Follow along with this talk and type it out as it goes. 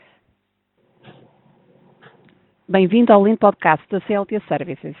Bem-vindo ao Lean Podcast da CLT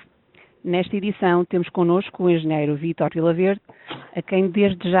Services. Nesta edição temos connosco o engenheiro Vítor Verde, a quem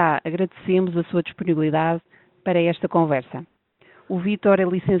desde já agradecemos a sua disponibilidade para esta conversa. O Vítor é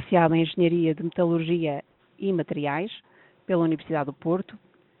licenciado em Engenharia de Metalurgia e Materiais pela Universidade do Porto,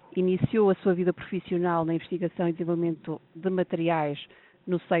 iniciou a sua vida profissional na investigação e desenvolvimento de materiais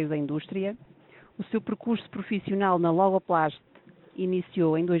no seio da indústria. O seu percurso profissional na Logoplast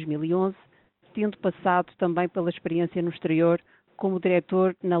iniciou em 2011, tendo passado também pela experiência no exterior como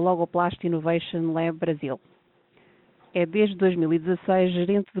diretor na Logoplast Innovation Lab Brasil. É desde 2016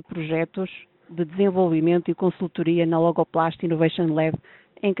 gerente de projetos de desenvolvimento e consultoria na Logoplast Innovation Lab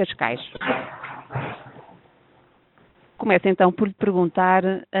em Cascais. Começo então por lhe perguntar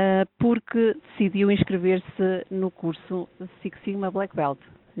por que decidiu inscrever-se no curso Six Sigma Black Belt,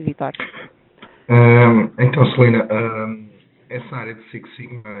 Vítor. Então, Celina, essa área de Six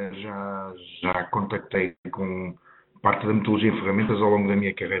Sigma já contactei com parte da metodologia e ferramentas ao longo da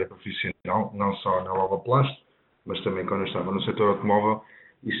minha carreira profissional, não só na Logoplast, mas também quando eu estava no setor automóvel,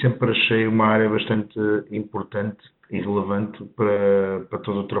 e sempre achei uma área bastante importante e relevante para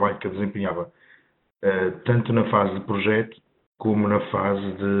todo o trabalho que eu desempenhava, tanto na fase de projeto como na fase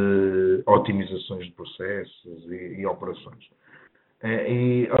de otimizações de processos e operações.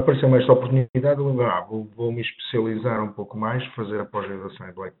 E apareceu-me esta oportunidade, vou me especializar um pouco mais, fazer a pós-graduação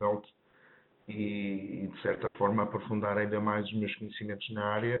em Black Belt e, de certa forma, aprofundar ainda mais os meus conhecimentos na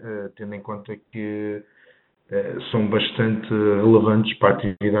área, tendo em conta que são bastante relevantes para a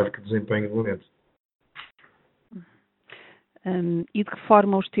atividade que desempenho no momento. E de que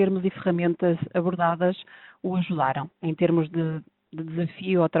forma os termos e ferramentas abordadas o ajudaram, em termos de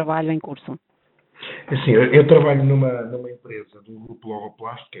desafio ao trabalho em curso? Assim, eu trabalho numa empresa do grupo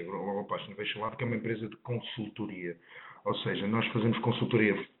Logoplast, que é o Logoplast Innovation Lab, que é uma empresa de consultoria. Ou seja, nós fazemos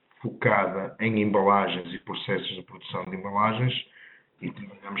consultoria focada em embalagens e processos de produção de embalagens e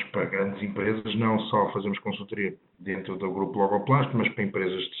trabalhamos para grandes empresas. Não só fazemos consultoria dentro do grupo Logoplast, mas para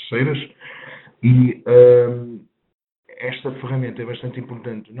empresas terceiras. E esta ferramenta é bastante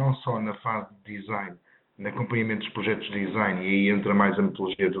importante, não só na fase de design, no acompanhamento dos projetos de design, e aí entra mais a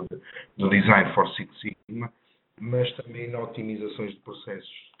metodologia do Design for Six Sigma, mas também na otimizações de processos.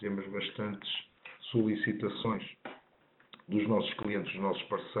 Temos bastantes solicitações dos nossos clientes, dos nossos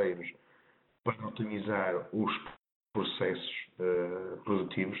parceiros, para otimizar os processos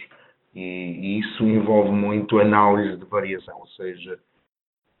produtivos, e isso envolve muito análise de variação, ou seja,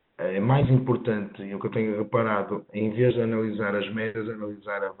 é mais importante, e o que eu tenho reparado, em vez de analisar as médias,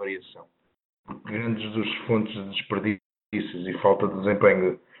 analisar a variação. Porque grandes dos fontes de desperdícios e falta de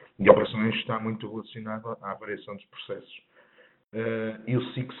desempenho de operações está muito relacionado à variação dos processos. E o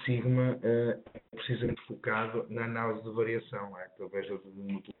Six Sigma é precisamente focado na análise de variação, através da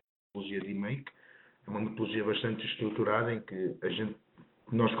metodologia de make. É uma metodologia bastante estruturada em que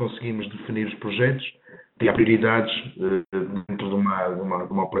nós conseguimos definir os projetos, ter prioridades dentro de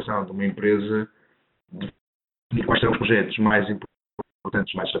uma operação, de uma empresa, definir quais são os projetos mais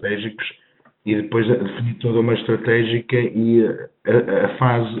importantes, mais estratégicos, e depois definir toda uma estratégica, e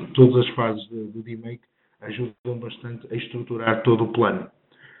todas as fases do D-Make ajudam bastante a estruturar todo o plano.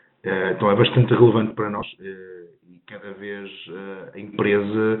 Então é bastante relevante para nós, e cada vez a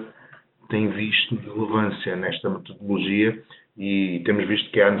empresa tem visto relevância nesta metodologia, e temos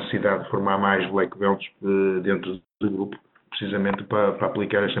visto que há necessidade de formar mais Black Belts dentro do grupo, precisamente para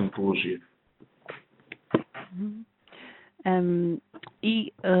aplicar esta metodologia.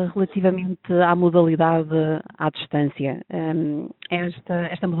 E relativamente à modalidade à distância,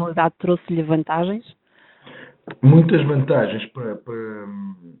 esta modalidade trouxe-lhe vantagens? Muitas vantagens.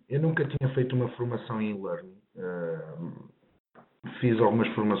 Eu nunca tinha feito uma formação em e-learning. Fiz algumas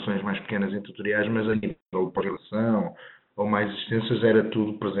formações mais pequenas em tutoriais, mas a nível de pós-graduação ou mais extensas era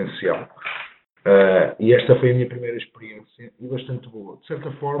tudo presencial. E esta foi a minha primeira experiência e bastante boa. De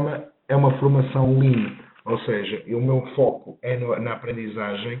certa forma, é uma formação lean, ou seja, o meu foco é na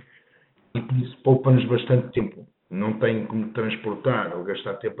aprendizagem, e por isso poupa-nos bastante tempo. Não tenho como transportar ou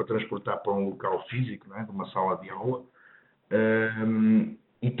gastar tempo a transportar para um local físico, não é? De uma sala de aula,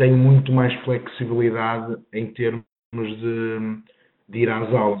 e tenho muito mais flexibilidade em termos de ir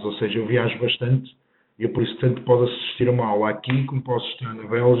às aulas, ou seja, eu viajo bastante. Eu, por isso, tanto posso assistir a uma aula aqui, como posso estar na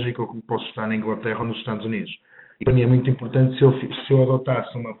Bélgica, ou como posso estar na Inglaterra ou nos Estados Unidos. E para mim é muito importante, se eu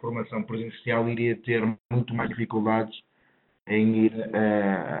adotasse uma formação presencial, iria ter muito mais dificuldades em ir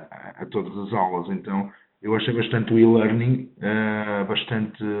a todas as aulas. Então, eu achei bastante o e-learning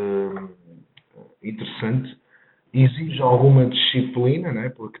bastante interessante. Exige alguma disciplina, né?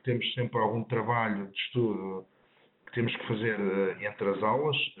 Porque temos sempre algum trabalho de estudo que temos que fazer entre as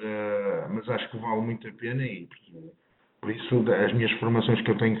aulas, mas acho que vale muito a pena e por isso as minhas formações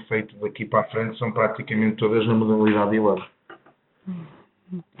que eu tenho feito daqui para a frente são praticamente todas na modalidade e-learning.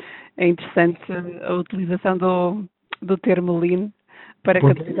 É interessante a utilização do termo Lean para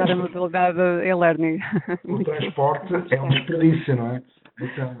caracterizar a modalidade e-learning. O transporte é um desperdício, não é?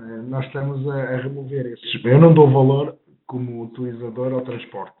 Então, nós estamos a remover esses. Eu não dou valor como utilizador ao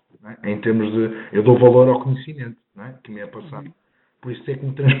transporte, não é? Em termos de. Eu dou valor ao conhecimento, não é? Que me é passado. Por isso, ter que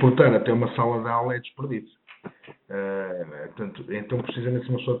me transportar até uma sala de aula é desperdício. Portanto, então, precisamente, se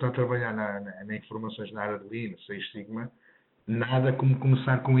uma pessoa está a trabalhar na informações na área de Lean, Six Sigma, nada como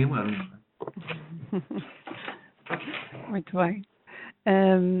começar com e-learning. Muito bem.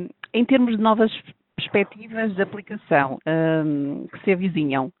 Em termos de novas perspectivas de aplicação que se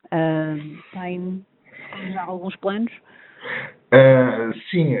avizinham, tem já alguns planos?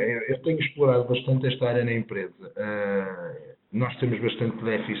 Sim, eu tenho explorado bastante esta área na empresa. Nós temos bastante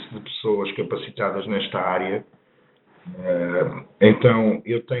déficit de pessoas capacitadas nesta área. Então,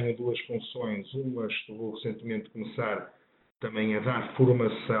 eu tenho duas funções. Uma, vou recentemente começar também a dar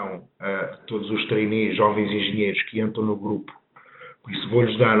formação a todos os trainees, jovens engenheiros que entram no grupo. Por isso,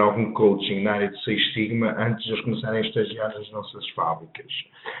 vou-lhes dar algum coaching na área de Six Sigma antes de eles começarem a estagiar nas nossas fábricas.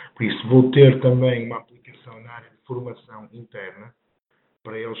 Por isso, vou ter também uma aplicação na área de formação interna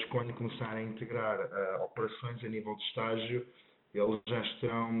para eles, quando começarem a integrar operações a nível de estágio, eles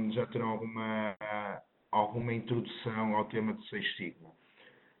já terão alguma introdução ao tema de Six Sigma.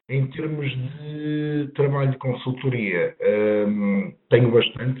 Em termos de trabalho de consultoria, tenho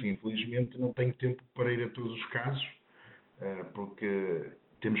bastante, infelizmente não tenho tempo para ir a todos os casos, porque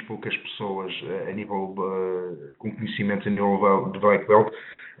temos poucas pessoas a nível com conhecimento a nível de Black Belt.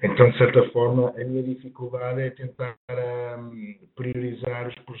 Então, de certa forma, a minha dificuldade é tentar priorizar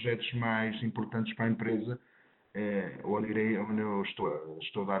os projetos mais importantes para a empresa, onde eu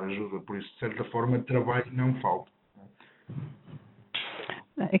estou a dar ajuda. Por isso, de certa forma, trabalho não falta.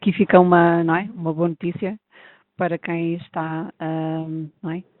 Aqui fica uma boa notícia para quem está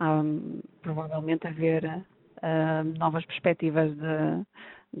provavelmente a ver novas perspectivas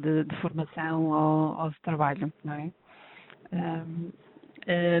de formação ou de trabalho, não é?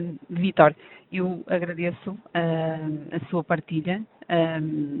 Vítor, eu agradeço a sua partilha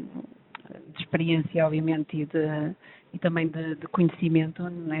de experiência, obviamente, e também de conhecimento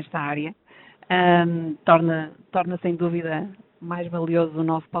nesta área. Torna sem dúvida mais valioso o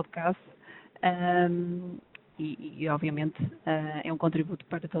nosso podcast e obviamente, é um contributo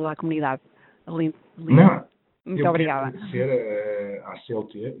para toda a comunidade. Não, muito obrigada. Eu quero agradecer à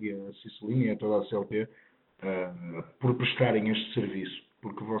CLT e a Cicelina e a toda a CLT por prestarem este serviço,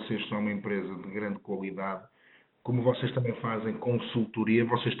 porque vocês são uma empresa de grande qualidade. Como vocês também fazem consultoria,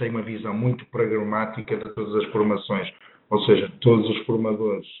 vocês têm uma visão muito programática de todas as formações, ou seja, todos os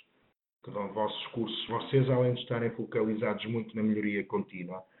formadores que dão vossos cursos, vocês, além de estarem focalizados muito na melhoria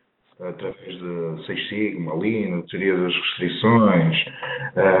contínua, através de Six Sigma, Lean, teoria das restrições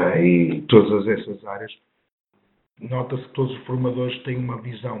e todas essas áreas, nota-se que todos os formadores têm uma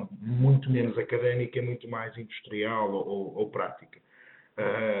visão muito menos académica e muito mais industrial ou prática.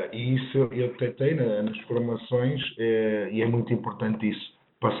 E isso eu tentei nas formações e é muito importante isso,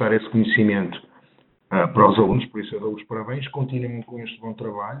 passar esse conhecimento para os alunos. Por isso eu dou os parabéns, continuem com este bom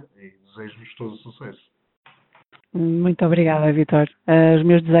trabalho e desejo-vos todo o sucesso. Muito obrigada, Vítor. Os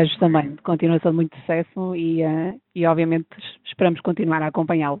meus desejos também de continuação de muito sucesso e obviamente esperamos continuar a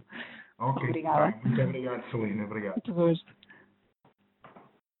acompanhá-lo. Ok, Obrigada. Muito obrigado, Celina. Obrigado. Muito gosto.